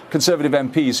 17 Conservative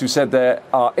MPs who said they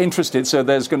are interested. So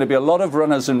there's going to be a lot of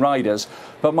runners and riders.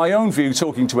 But my own view,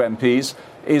 talking to MPs,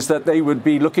 is that they would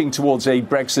be looking towards a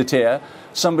Brexiteer,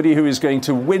 somebody who is going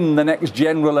to win the next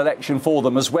general election for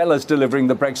them, as well as delivering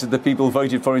the Brexit that people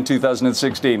voted for in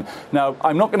 2016. Now,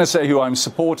 I'm not going to say who I'm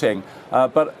supporting,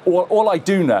 but all I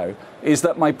do know is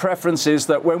that my preference is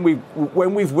that when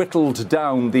we've whittled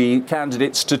down the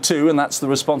candidates to 2, and that's the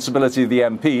responsibility of the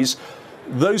MPs,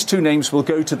 those 2 names will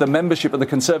go to the membership of the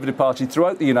Conservative Party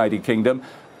throughout the United Kingdom.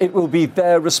 It will be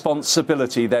their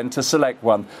responsibility then to select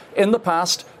one. In the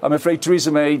past, I'm afraid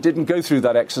Theresa May didn't go through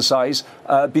that exercise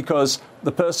because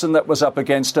the person that was up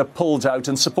against her pulled out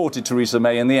and supported Theresa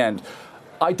May in the end.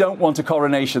 I don't want a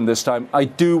coronation this time. I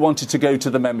do want it to go to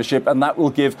the membership, and that will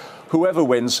give whoever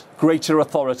wins greater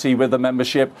authority with the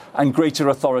membership and greater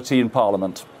authority in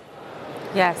Parliament.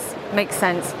 Yes, makes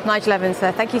sense. Nigel Evans,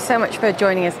 sir, thank you so much for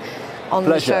joining us on Pleasure.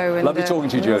 the show. And lovely talking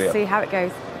to you, Julia. We'll see how it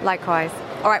goes. Likewise.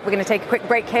 All right, we're going to take a quick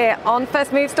break here on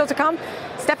First Move. Still to come,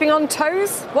 stepping on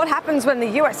toes. What happens when the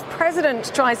US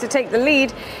president tries to take the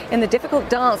lead in the difficult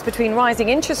dance between rising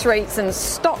interest rates and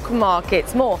stock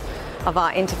markets? More of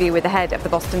our interview with the head of the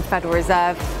Boston Federal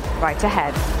Reserve right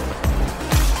ahead.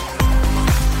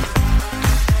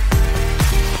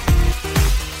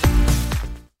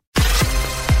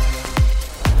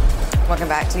 Welcome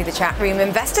back to the chat room.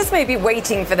 Investors may be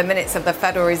waiting for the minutes of the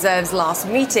Federal Reserve's last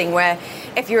meeting, where,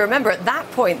 if you remember, at that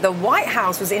point, the White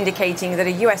House was indicating that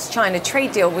a US-China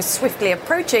trade deal was swiftly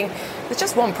approaching. There's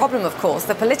just one problem, of course.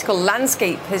 The political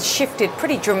landscape has shifted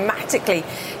pretty dramatically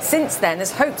since then,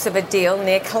 as hopes of a deal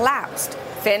near collapsed.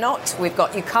 Fear not, we've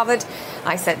got you covered.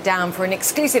 I sat down for an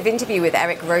exclusive interview with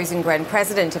Eric Rosengren,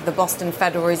 president of the Boston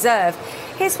Federal Reserve.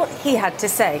 Here's what he had to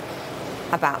say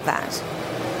about that.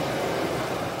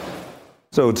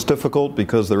 So it's difficult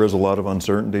because there is a lot of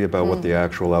uncertainty about what the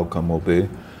actual outcome will be.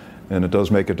 And it does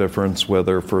make a difference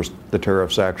whether first the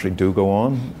tariffs actually do go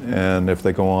on, and if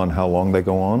they go on, how long they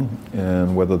go on,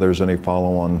 and whether there's any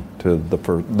follow-on to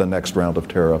the next round of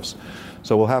tariffs.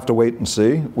 So we'll have to wait and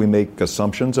see. We make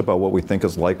assumptions about what we think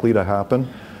is likely to happen.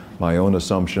 My own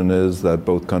assumption is that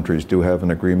both countries do have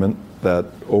an agreement that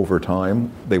over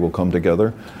time they will come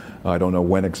together. I don't know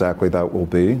when exactly that will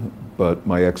be, but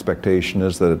my expectation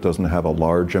is that it doesn't have a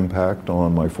large impact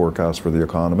on my forecast for the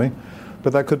economy.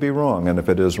 But that could be wrong, and if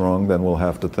it is wrong, then we'll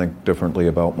have to think differently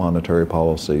about monetary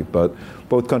policy. But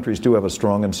both countries do have a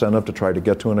strong incentive to try to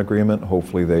get to an agreement.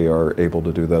 Hopefully they are able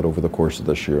to do that over the course of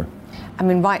this year. I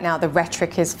mean, right now the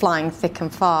rhetoric is flying thick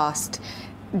and fast.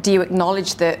 Do you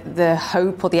acknowledge that the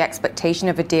hope or the expectation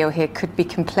of a deal here could be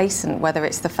complacent, whether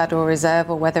it's the Federal Reserve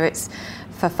or whether it's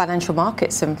for financial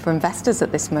markets and for investors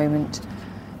at this moment?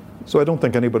 So I don't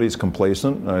think anybody's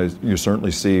complacent. You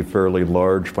certainly see fairly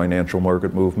large financial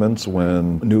market movements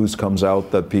when news comes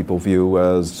out that people view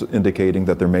as indicating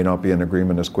that there may not be an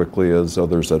agreement as quickly as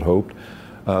others had hoped.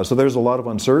 So there's a lot of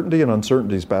uncertainty, and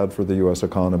uncertainty is bad for the U.S.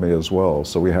 economy as well.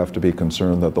 So we have to be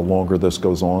concerned that the longer this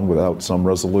goes on without some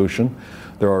resolution,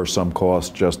 there are some costs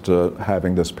just to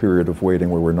having this period of waiting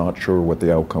where we're not sure what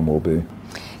the outcome will be.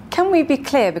 Can we be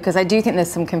clear, because I do think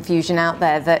there's some confusion out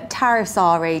there, that tariffs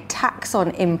are a tax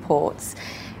on imports.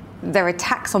 They're a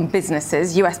tax on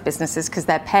businesses, US businesses, because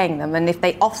they're paying them. And if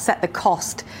they offset the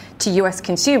cost to US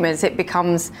consumers, it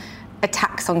becomes a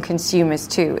tax on consumers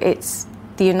too. It's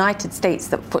the United States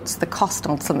that puts the cost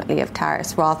ultimately of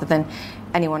tariffs rather than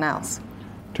anyone else.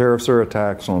 Tariffs are a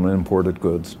tax on imported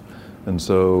goods. And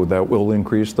so that will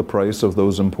increase the price of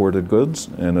those imported goods,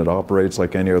 and it operates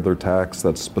like any other tax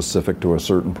that's specific to a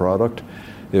certain product.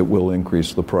 It will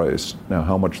increase the price. Now,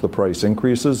 how much the price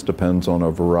increases depends on a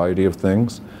variety of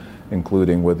things,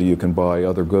 including whether you can buy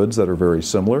other goods that are very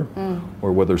similar,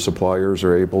 or whether suppliers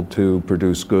are able to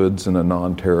produce goods in a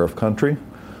non-tariff country.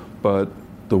 But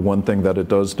the one thing that it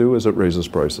does do is it raises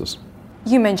prices.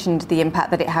 You mentioned the impact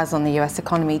that it has on the US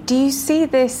economy. Do you see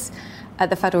this at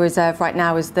the Federal Reserve right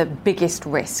now as the biggest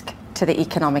risk to the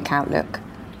economic outlook?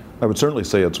 I would certainly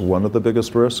say it's one of the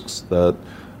biggest risks, that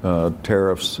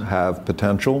tariffs have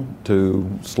potential to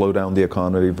slow down the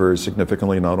economy very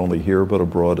significantly, not only here but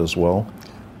abroad as well.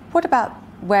 What about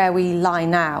where we lie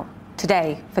now,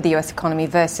 today, for the US economy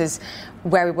versus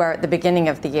where we were at the beginning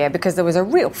of the year? Because there was a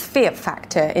real fear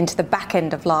factor into the back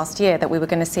end of last year that we were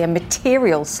going to see a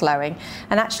material slowing,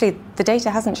 and actually the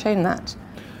data hasn't shown that.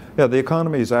 Yeah, the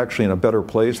economy is actually in a better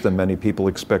place than many people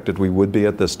expected we would be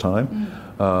at this time.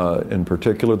 In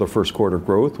particular, the first quarter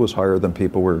growth was higher than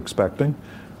people were expecting.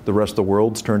 The rest of the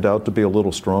world's turned out to be a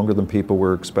little stronger than people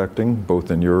were expecting,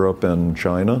 both in Europe and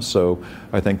China. So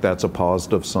I think that's a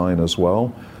positive sign as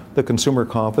well. The consumer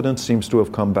confidence seems to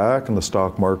have come back, and the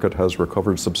stock market has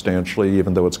recovered substantially,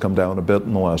 even though it's come down a bit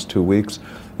in the last 2 weeks.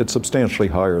 It's substantially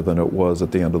higher than it was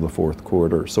at the end of the fourth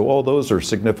quarter. So all those are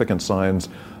significant signs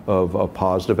of a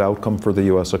positive outcome for the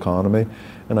U.S. economy.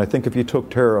 And I think if you took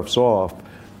tariffs off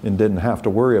and didn't have to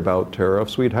worry about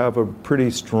tariffs, we'd have a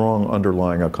pretty strong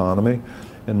underlying economy.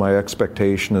 And my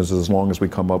expectation is, as long as we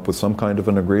come up with some kind of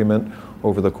an agreement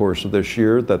over the course of this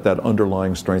year, that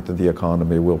underlying strength of the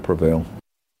economy will prevail.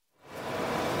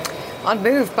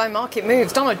 Unmoved by market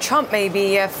moves, Donald Trump may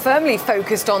be firmly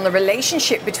focused on the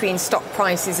relationship between stock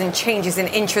prices and changes in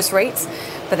interest rates.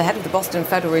 But the head of the Boston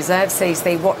Federal Reserve says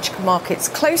they watch markets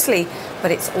closely, but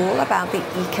it's all about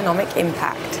the economic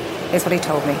impact. Here's what he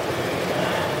told me.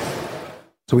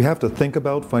 So we have to think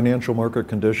about financial market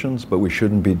conditions, but we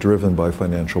shouldn't be driven by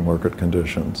financial market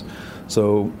conditions.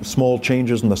 So small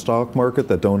changes in the stock market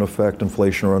that don't affect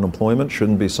inflation or unemployment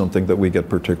shouldn't be something that we get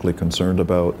particularly concerned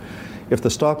about. If the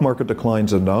stock market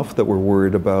declines enough that we're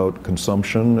worried about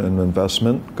consumption and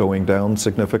investment going down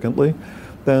significantly,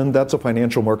 then that's a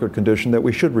financial market condition that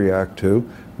we should react to,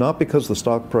 not because the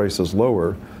stock price is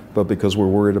lower, but because we're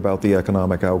worried about the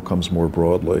economic outcomes more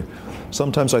broadly.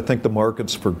 Sometimes I think the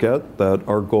markets forget that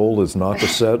our goal is not to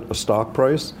set a stock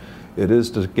price. It is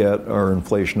to get our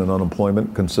inflation and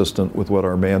unemployment consistent with what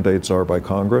our mandates are by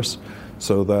Congress,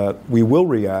 so that we will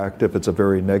react if it's a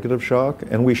very negative shock,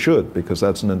 and we should, because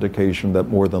that's an indication that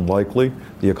more than likely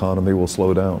the economy will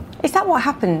slow down. Is that what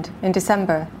happened in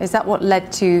December? Is that what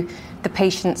led to the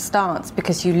patient stance?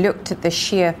 Because you looked at the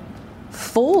sheer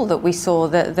fall that we saw,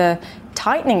 the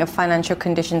tightening of financial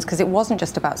conditions, because it wasn't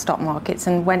just about stock markets,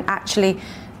 and when actually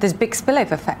there's big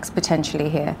spillover effects potentially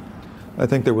here. I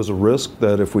think there was a risk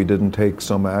that if we didn't take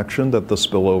some action, that the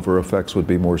spillover effects would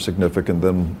be more significant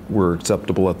than were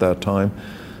acceptable at that time.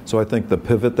 So I think the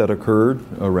pivot that occurred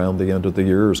around the end of the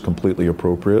year is completely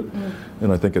appropriate.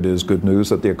 And I think it is good news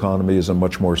that the economy is on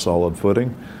much more solid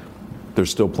footing. There's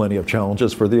still plenty of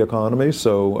challenges for the economy,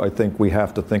 so I think we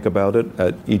have to think about it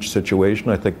at each situation.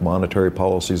 I think monetary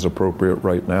policy is appropriate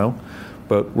right now.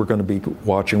 But we're going to be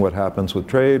watching what happens with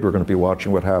trade. We're going to be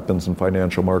watching what happens in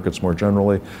financial markets more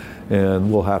generally.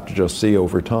 And we'll have to just see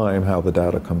over time how the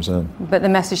data comes in. But the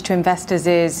message to investors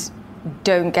is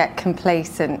don't get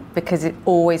complacent, because it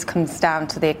always comes down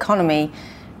to the economy,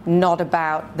 not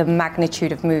about the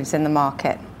magnitude of moves in the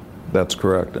market. That's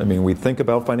correct. I mean, we think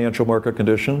about financial market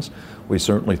conditions. We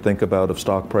certainly think about if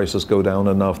stock prices go down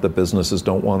enough that businesses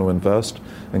don't want to invest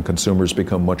and consumers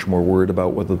become much more worried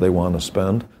about whether they want to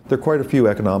spend. There are quite a few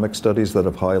economic studies that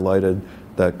have highlighted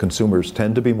that consumers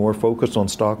tend to be more focused on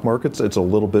stock markets. It's a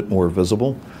little bit more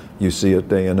visible. You see it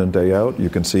day in and day out. You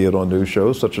can see it on news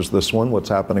shows such as this one, what's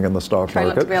happening in the stock market. Try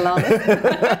not to be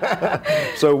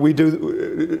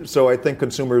alarmist. So I think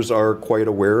consumers are quite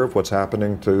aware of what's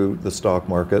happening to the stock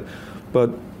market, but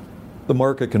the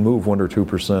market can move 1 or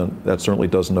 2%. That certainly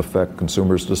doesn't affect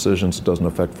consumers' decisions. It doesn't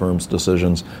affect firms'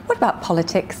 decisions. What about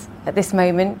politics at this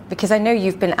moment? Because I know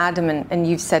you've been adamant and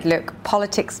you've said, look,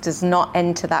 politics does not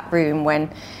enter that room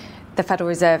when the Federal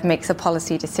Reserve makes a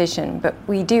policy decision. But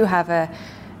we do have a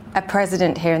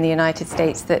president here in the United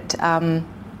States that,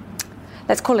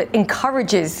 let's call it,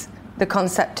 encourages the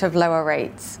concept of lower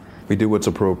rates. We do what's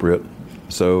appropriate.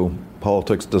 So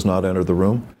politics does not enter the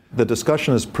room. The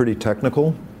discussion is pretty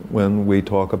technical when we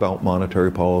talk about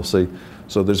monetary policy.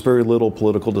 So there's very little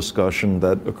political discussion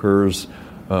that occurs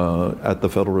at the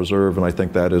Federal Reserve, and I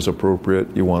think that is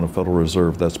appropriate. You want a Federal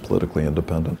Reserve that's politically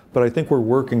independent. But I think we're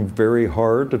working very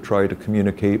hard to try to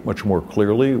communicate much more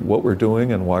clearly what we're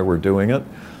doing and why we're doing it.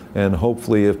 And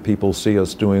hopefully if people see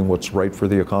us doing what's right for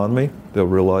the economy, they'll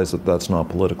realize that that's not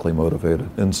politically motivated.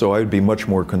 And so I'd be much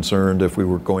more concerned if we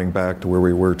were going back to where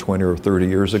we were 20 or 30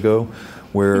 years ago,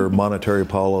 where monetary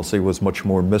policy was much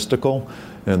more mystical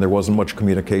and there wasn't much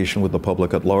communication with the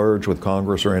public at large, with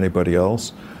Congress or anybody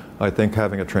else. I think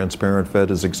having a transparent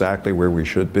Fed is exactly where we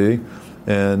should be.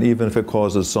 And even if it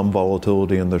causes some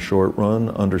volatility in the short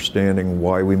run, understanding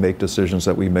why we make decisions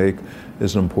that we make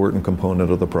is an important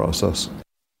component of the process.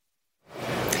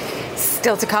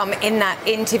 Still to come in that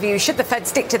interview, should the Fed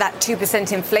stick to that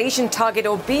 2% inflation target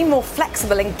or be more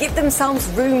flexible and give themselves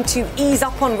room to ease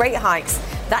up on rate hikes?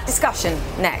 That discussion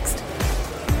next.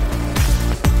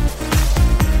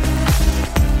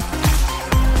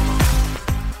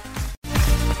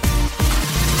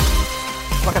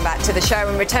 Welcome back to the show,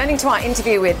 and returning to our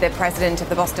interview with the president of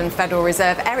the Boston Federal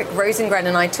Reserve, Eric Rosengren,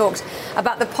 and I talked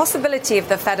about the possibility of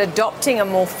the Fed adopting a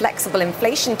more flexible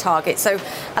inflation target, so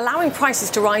allowing prices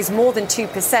to rise more than 2%,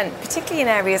 particularly in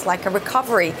areas like a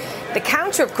recovery. The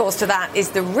counter, of course, to that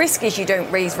is the risk is you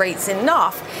don't raise rates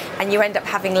enough and you end up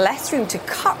having less room to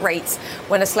cut rates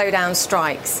when a slowdown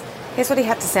strikes. Here's what he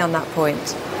had to say on that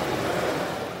point.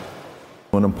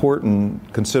 An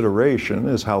important consideration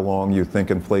is how long you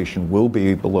think inflation will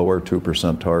be below our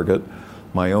 2% target.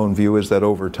 My own view is that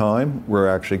over time, we're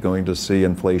actually going to see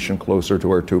inflation closer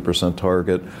to our 2%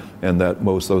 target, and that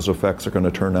most of those effects are going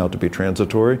to turn out to be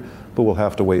transitory, but we'll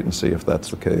have to wait and see if that's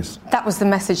the case. That was the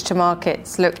message to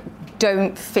markets. Look,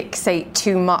 don't fixate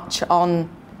too much on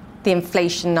the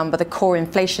inflation number, the core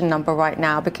inflation number right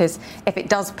now, because if it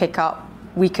does pick up,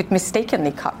 we could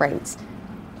mistakenly cut rates.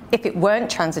 If it weren't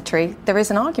transitory, there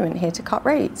is an argument here to cut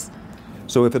rates.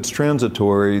 So if it's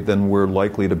transitory, then we're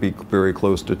likely to be very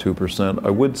close to 2%. I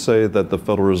would say that the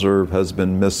Federal Reserve has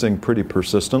been missing pretty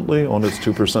persistently on its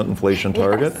 2% inflation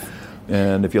target. Yes.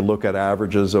 And if you look at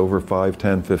averages over 5,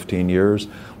 10, 15 years,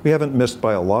 we haven't missed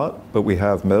by a lot, but we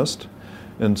have missed.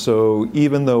 And so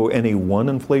even though any one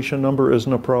inflation number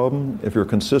isn't a problem, if you're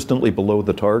consistently below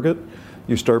the target,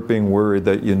 you start being worried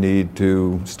that you need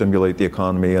to stimulate the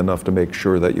economy enough to make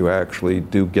sure that you actually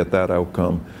do get that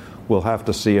outcome. We'll have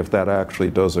to see if that actually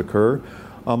does occur.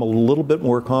 I'm a little bit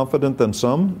more confident than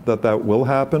some that that will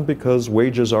happen because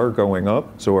wages are going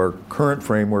up. So our current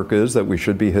framework is that we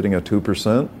should be hitting a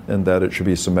 2% and that it should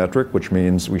be symmetric, which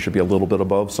means we should be a little bit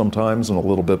above sometimes and a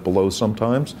little bit below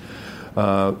sometimes.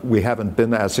 We haven't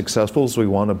been as successful as we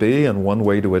want to be, and one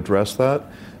way to address that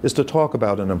is to talk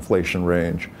about an inflation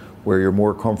range where you're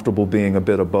more comfortable being a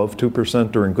bit above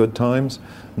 2% during good times,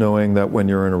 knowing that when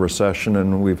you're in a recession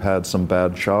and we've had some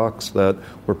bad shocks, that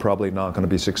we're probably not going to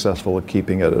be successful at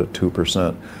keeping it at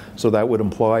 2%. So that would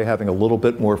imply having a little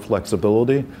bit more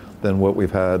flexibility than what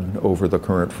we've had over the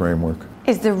current framework.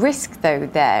 Is the risk, though,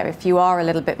 there, if you are a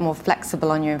little bit more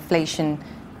flexible on your inflation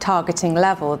targeting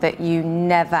level, that you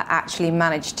never actually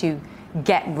manage to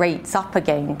get rates up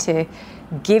again to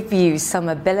give you some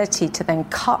ability to then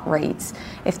cut rates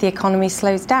if the economy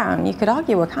slows down? You could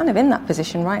argue we're kind of in that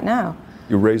position right now.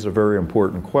 You raise a very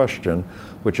important question,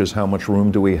 which is how much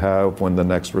room do we have when the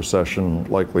next recession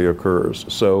likely occurs?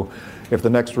 So if the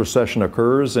next recession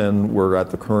occurs and we're at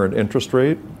the current interest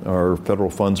rate, our federal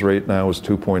funds rate now is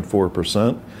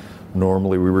 2.4%.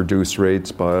 Normally we reduce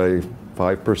rates by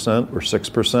 5% or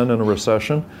 6% in a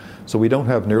recession. So we don't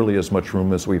have nearly as much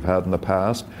room as we've had in the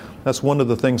past. That's one of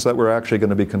the things that we're actually going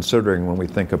to be considering when we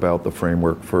think about the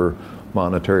framework for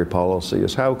monetary policy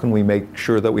is how can we make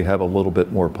sure that we have a little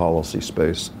bit more policy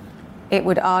space? It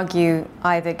would argue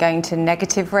either going to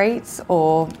negative rates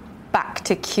or back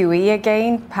to QE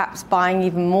again, perhaps buying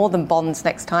even more than bonds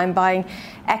next time, buying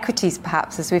equities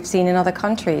perhaps, as we've seen in other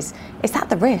countries. Is that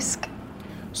the risk?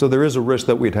 So there is a risk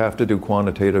that we'd have to do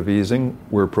quantitative easing.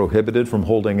 We're prohibited from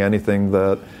holding anything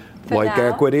that, like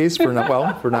equities, for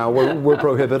now we're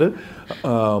prohibited.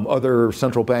 Other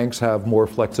central banks have more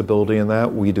flexibility in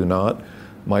that. We do not.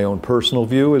 My own personal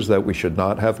view is that we should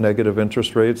not have negative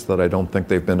interest rates, that I don't think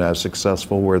they've been as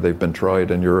successful where they've been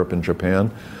tried in Europe and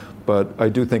Japan. But I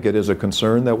do think it is a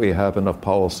concern that we have enough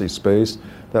policy space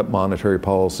that monetary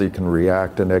policy can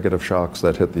react to negative shocks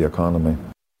that hit the economy.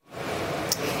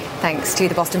 Thanks to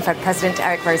the Boston Fed President,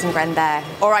 Eric Rosengren there.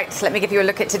 All right, let me give you a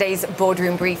look at today's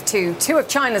boardroom brief too. Two of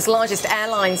China's largest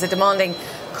airlines are demanding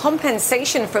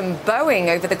compensation from Boeing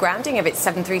over the grounding of its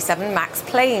 737 MAX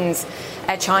planes.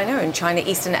 Air China and China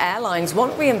Eastern Airlines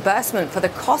want reimbursement for the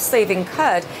costs they've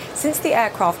incurred since the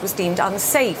aircraft was deemed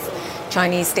unsafe.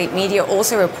 Chinese state media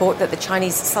also report that the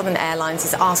Chinese Southern Airlines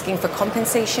is asking for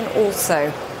compensation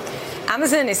also.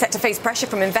 Amazon is set to face pressure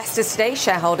from investors today,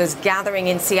 shareholders gathering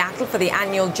in Seattle for the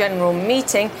annual general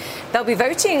meeting. They'll be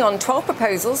voting on 12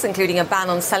 proposals, including a ban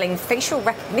on selling facial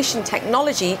recognition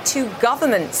technology to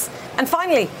governments. And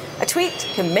finally, a tweet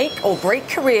can make or break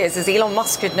careers, as Elon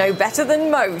Musk should know better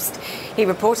than most. He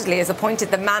reportedly has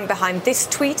appointed the man behind this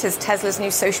tweet as Tesla's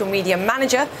new social media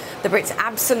manager. The Brits'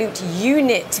 absolute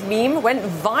unit meme went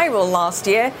viral last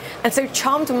year and so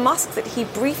charmed Musk that he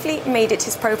briefly made it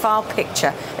his profile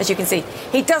picture. As you can see,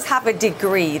 he does have a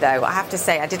degree, though. I have to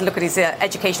say, I did look at his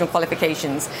educational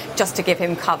qualifications just to give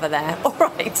him cover there. All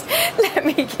right, let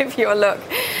me give you a look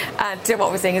at what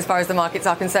we're seeing as far as the markets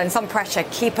are concerned. Some pressure.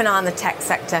 Keep an eye on the tech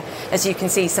sector. As you can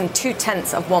see, some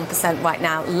 0.2% right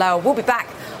now lower. We'll be back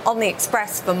on the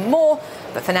Express for more.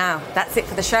 But for now, that's it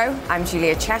for the show. I'm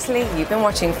Julia Chatterley. You've been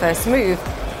watching First Move.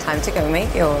 Time to go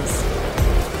make yours.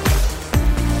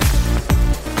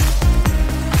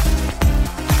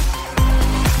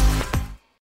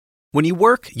 When you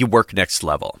work next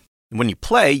level. And when you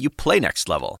play next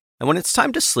level. And when it's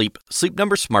time to sleep, Sleep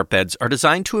Number smart beds are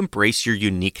designed to embrace your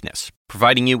uniqueness,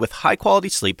 providing you with high-quality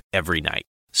sleep every night.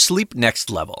 Sleep next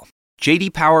level.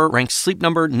 J.D. Power ranks Sleep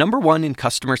Number #1 in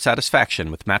customer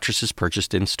satisfaction with mattresses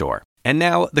purchased in-store. And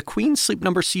now, the Queen Sleep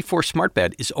Number C4 smart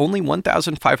bed is only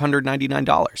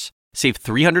 $1,599. Save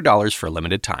 $300 for a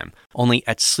limited time, only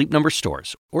at Sleep Number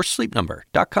stores or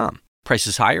sleepnumber.com.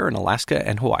 Prices higher in Alaska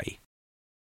and Hawaii.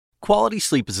 Quality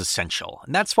sleep is essential,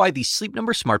 and that's why the Sleep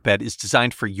Number smart bed is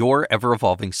designed for your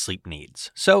ever-evolving sleep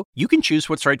needs. So you can choose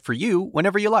what's right for you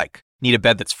whenever you like. Need a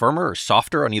bed that's firmer or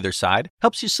softer on either side?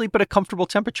 Helps you sleep at a comfortable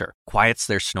temperature. Quiets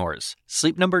their snores.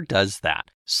 Sleep Number does that.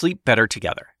 Sleep better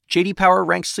together. J.D. Power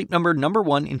ranks Sleep Number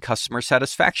 #1 in customer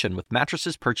satisfaction with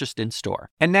mattresses purchased in-store.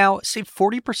 And now, save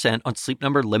 40% on Sleep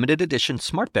Number limited edition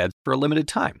smart beds for a limited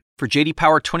time. For J.D.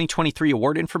 Power 2023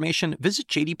 award information, visit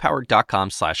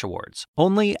jdpower.com/awards.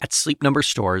 Only at Sleep Number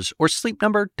stores or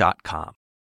sleepnumber.com.